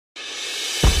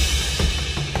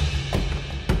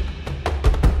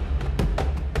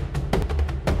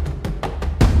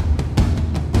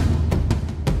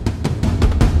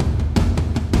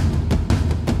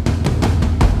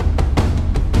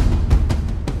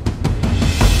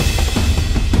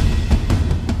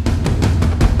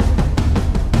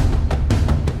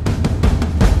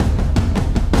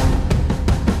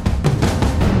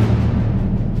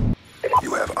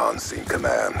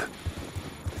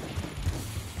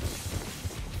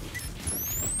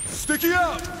Sticky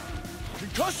out!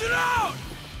 Concussion out!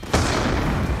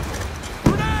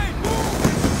 Grenade! Move!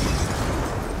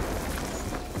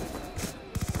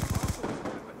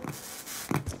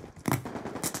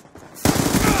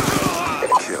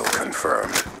 Kill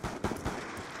confirmed.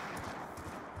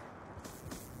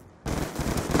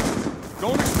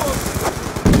 Don't explode!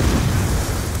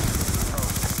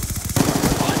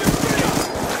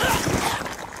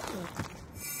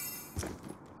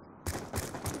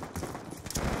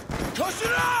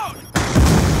 Concussion out!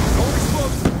 Don't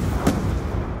explode!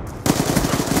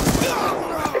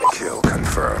 Kill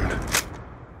confirmed.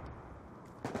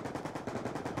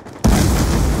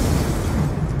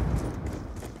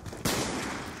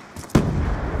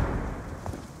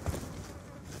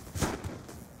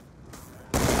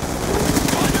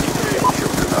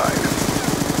 Kill denied.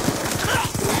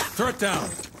 Threat down!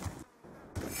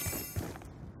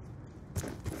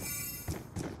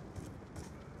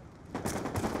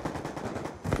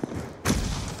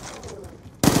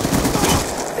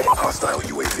 Hostile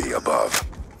UAV above.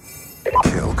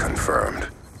 Kill confirmed.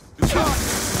 It's hot!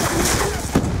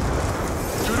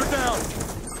 Shoot her down!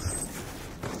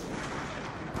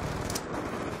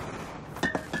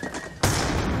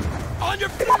 On your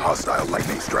feet! Hostile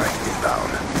lightning strike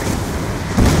inbound.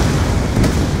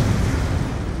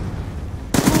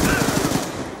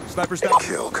 Sniper's down.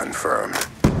 Kill confirmed.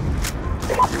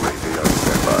 UAV on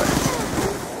standby.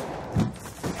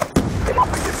 Be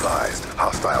advised,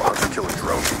 hostile hunter-killer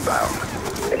drone inbound.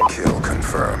 Kill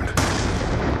confirmed.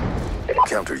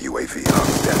 Counter UAV on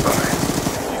standby.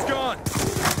 He's gone!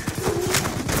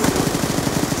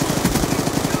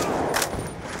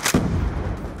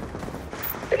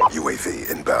 UAV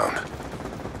inbound.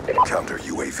 Counter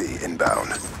UAV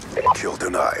inbound. Kill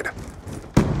denied.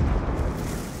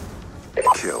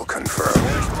 Kill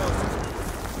confirmed.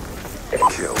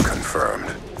 Kill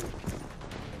confirmed.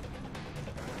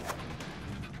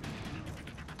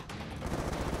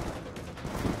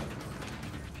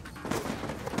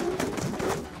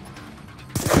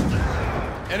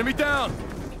 Enemy down!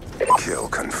 Kill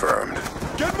confirmed.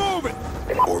 Get moving!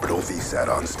 Orbital VSAT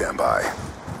on standby.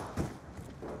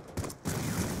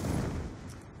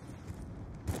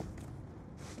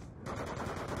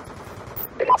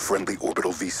 Friendly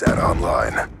orbital VSAT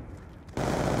online.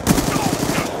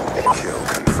 Kill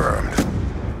confirmed.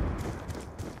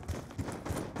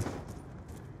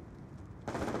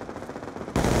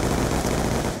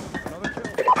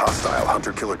 Hostile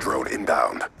hunter-killer drone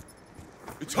inbound.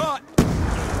 It's hot!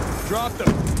 Drop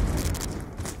them!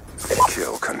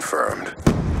 Kill confirmed.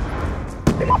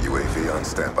 UAV on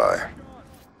standby.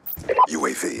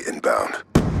 UAV inbound.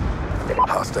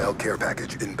 Hostile care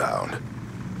package inbound.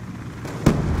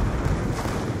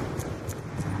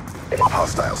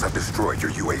 Hostiles have destroyed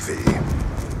your UAV.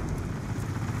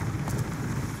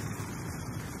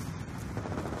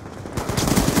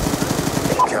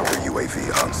 Counter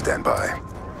UAV on standby.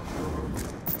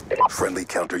 Friendly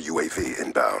counter UAV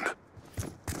inbound.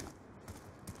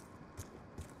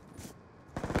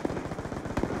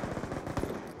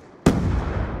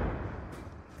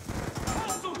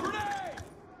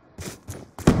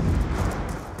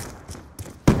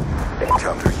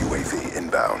 Counter UAV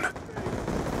inbound.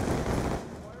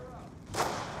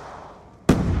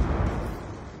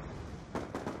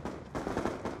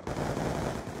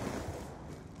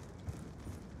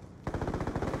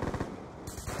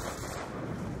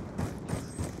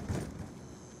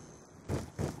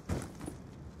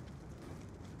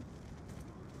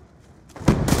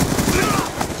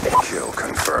 Kill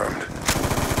confirmed.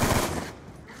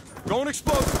 Don't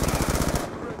explode!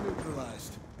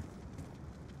 Neutralized.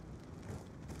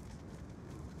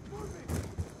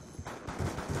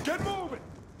 Get moving!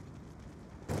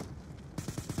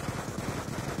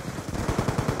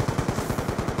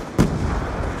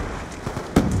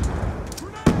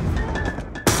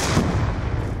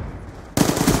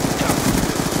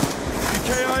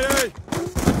 EKIA!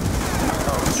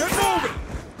 Get moving!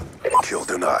 Kill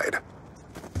denied.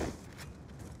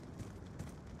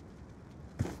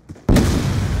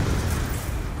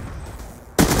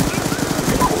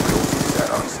 Orbital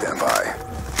VSAT on standby.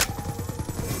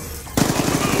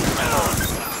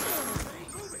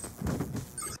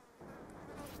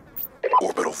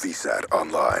 Orbital VSAT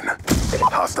online.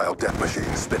 Hostile death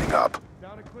machine spinning up.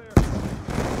 Down and clear.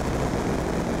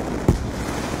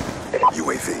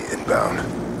 UAV inbound.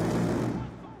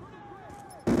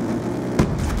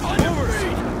 On your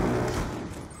feet!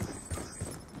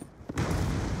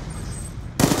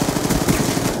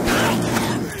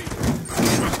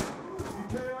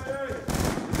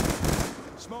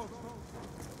 Smoke!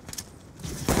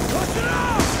 Touch it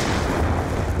out!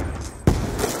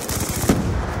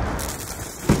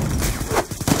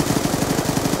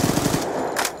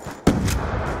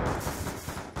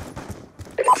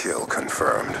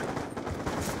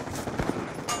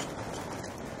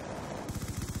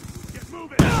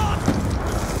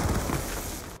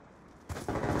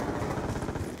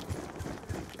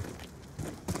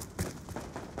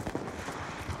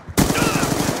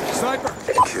 Sniper!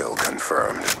 Kill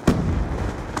confirmed.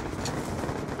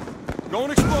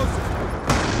 Going explosive!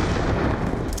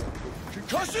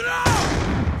 Concussion out!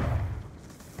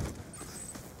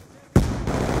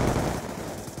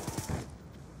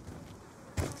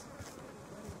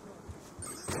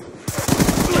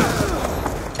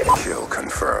 Kill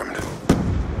confirmed.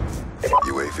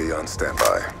 UAV on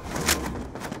standby.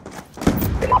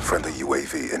 Friendly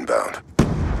UAV inbound.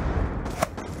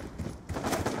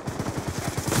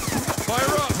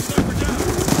 Fire up! Sniper down!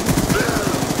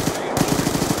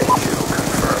 Kill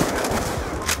confirmed.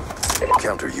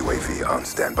 Counter UAV on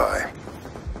standby.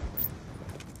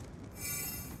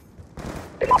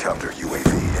 Counter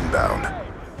UAV inbound.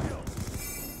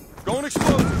 Going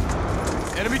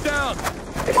explosive! Enemy down!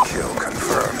 Kill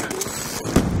confirmed.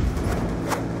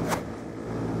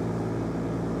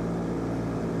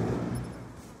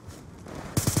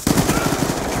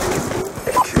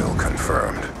 Kill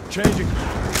confirmed. Changing.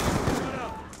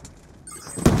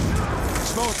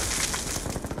 Smoke.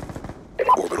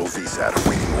 Orbital VSAT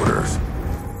awaiting orders.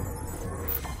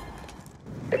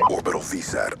 Orbital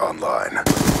VSAT online.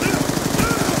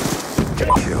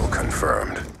 Kill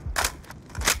confirmed.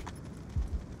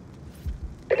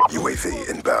 UAV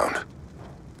inbound.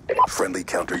 Friendly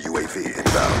counter UAV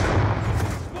inbound.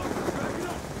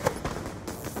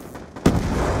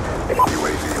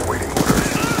 UAV awaiting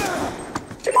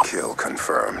orders. Kill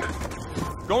confirmed.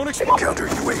 Going explosive! Counter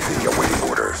UAV awaiting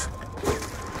orders.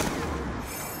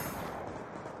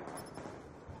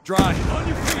 Dry. On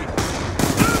your feet!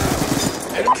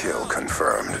 Kill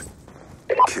confirmed.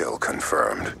 Kill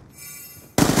confirmed.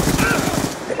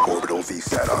 Orbital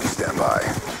VSAT on standby.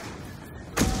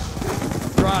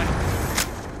 Dry.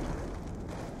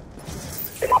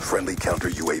 Friendly counter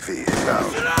UAV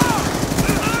inbound.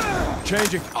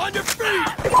 Changing. On your feet!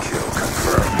 Kill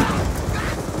confirmed.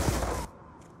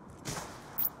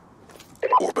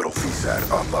 Orbital VSAT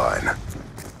online.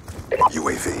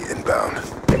 UAV inbound.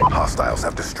 Hostiles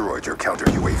have destroyed your counter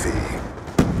UAV.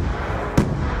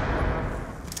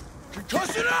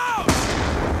 Concussion out!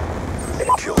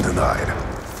 Kill denied.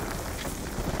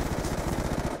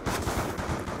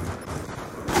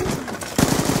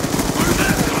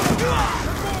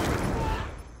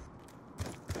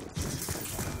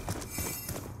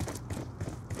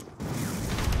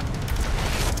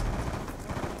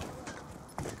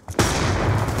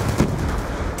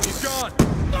 He's gone!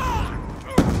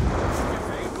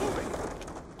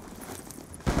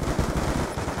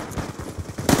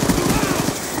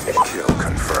 Kill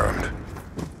confirmed.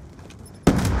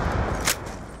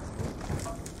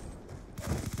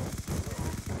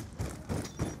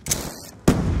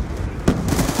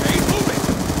 Ain't moving!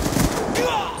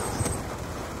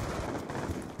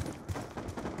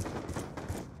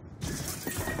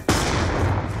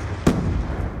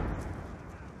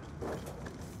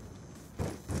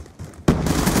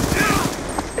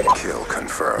 Kill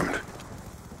confirmed.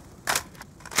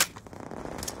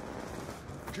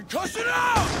 Concussion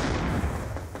out!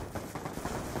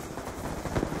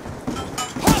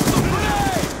 Hostile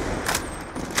grenade!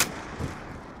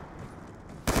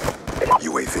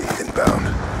 UAV inbound.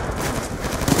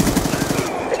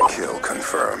 Kill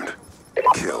confirmed.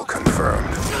 Kill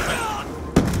confirmed.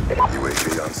 UAV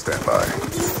on standby.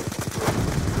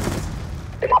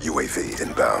 UAV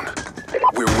inbound.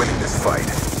 We're winning this fight.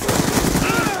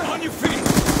 On your feet!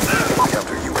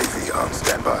 Counter UAV on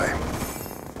standby.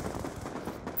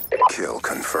 Kill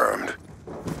confirmed.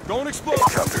 Going explode!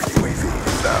 Counter UAV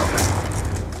inbound.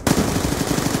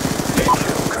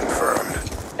 Kill confirmed.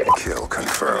 Kill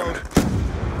confirmed.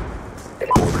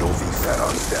 Orbital VSAT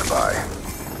on standby.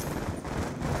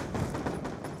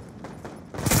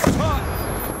 Hot!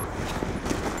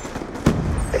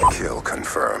 Kill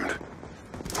confirmed.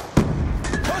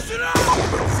 Concussion out!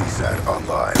 Orbital VSAT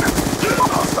online.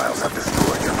 Hostiles have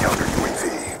destroyed your counter UAV.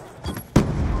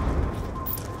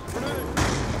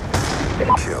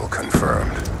 Kill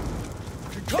confirmed.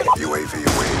 Concussion! UAV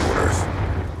awaiting orders.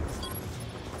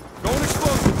 Going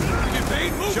explosive!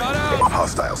 Evade move! Shot out!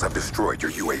 Hostiles have destroyed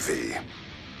your UAV.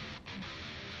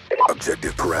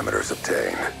 Objective parameters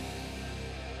obtained.